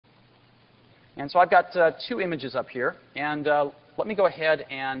And so I've got two images up here. And let me go ahead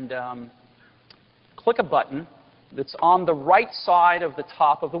and click a button that's on the right side of the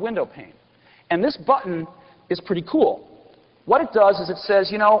top of the window pane. And this button is pretty cool. What it does is it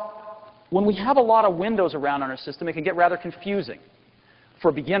says, you know, when we have a lot of windows around on our system, it can get rather confusing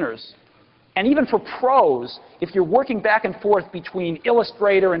for beginners. And even for pros, if you're working back and forth between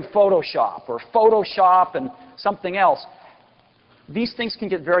Illustrator and Photoshop, or Photoshop and something else, these things can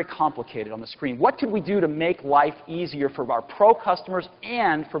get very complicated on the screen. What could we do to make life easier for our pro customers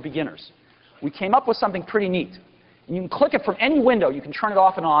and for beginners? We came up with something pretty neat. And you can click it from any window. You can turn it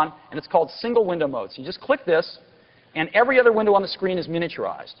off and on, and it's called single window mode. So you just click this, and every other window on the screen is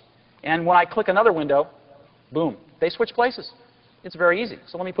miniaturized. And when I click another window, boom, they switch places. It's very easy.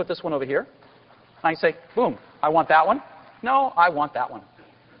 So let me put this one over here. I can say, boom, I want that one. No, I want that one.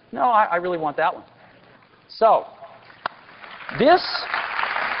 No, I really want that one. So this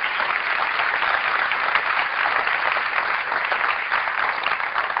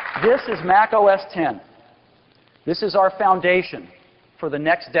is macOS 10. This is our foundation for the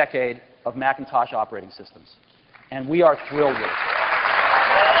next decade of Macintosh operating systems. And we are thrilled with it.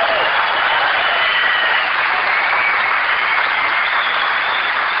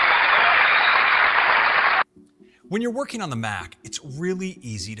 When you're working on the Mac, it's really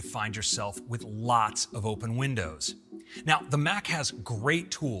easy to find yourself with lots of open windows. Now, the Mac has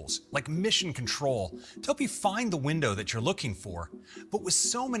great tools like Mission Control to help you find the window that you're looking for, but with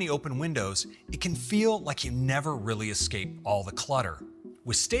so many open windows, it can feel like you never really escape all the clutter.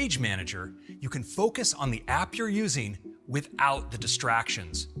 With Stage Manager, you can focus on the app you're using without the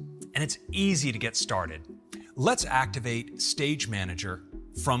distractions, and it's easy to get started. Let's activate Stage Manager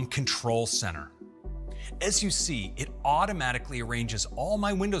from Control Center. As you see, it automatically arranges all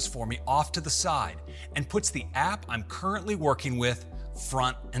my windows for me off to the side and puts the app I'm currently working with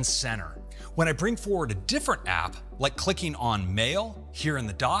front and center. When I bring forward a different app, like clicking on Mail here in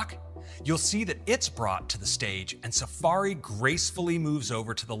the dock, you'll see that it's brought to the stage and Safari gracefully moves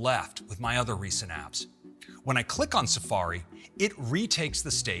over to the left with my other recent apps. When I click on Safari, it retakes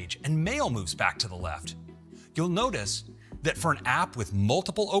the stage and Mail moves back to the left. You'll notice that for an app with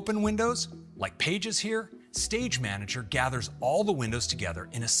multiple open windows, like Pages here, Stage Manager gathers all the windows together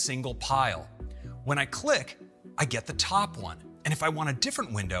in a single pile. When I click, I get the top one. And if I want a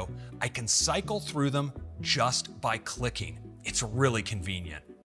different window, I can cycle through them just by clicking. It's really convenient.